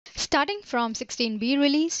Starting from 16B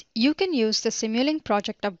release, you can use the Simulink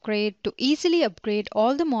project upgrade to easily upgrade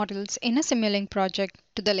all the models in a Simulink project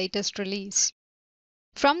to the latest release.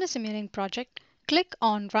 From the Simulink project, click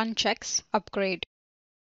on Run Checks Upgrade.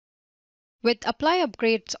 With Apply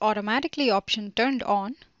Upgrades Automatically option turned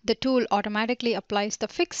on, the tool automatically applies the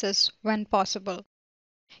fixes when possible.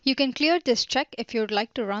 You can clear this check if you would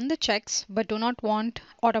like to run the checks but do not want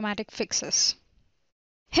automatic fixes.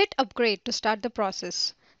 Hit Upgrade to start the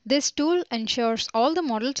process. This tool ensures all the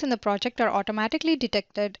models in the project are automatically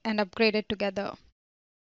detected and upgraded together.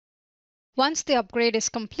 Once the upgrade is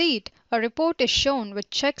complete, a report is shown with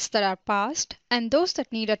checks that are passed and those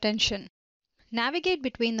that need attention. Navigate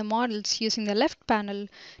between the models using the left panel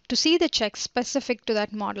to see the checks specific to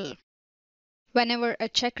that model. Whenever a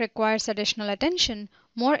check requires additional attention,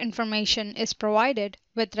 more information is provided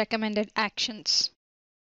with recommended actions.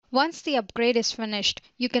 Once the upgrade is finished,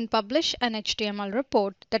 you can publish an HTML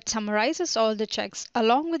report that summarizes all the checks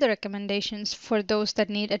along with the recommendations for those that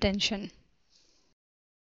need attention.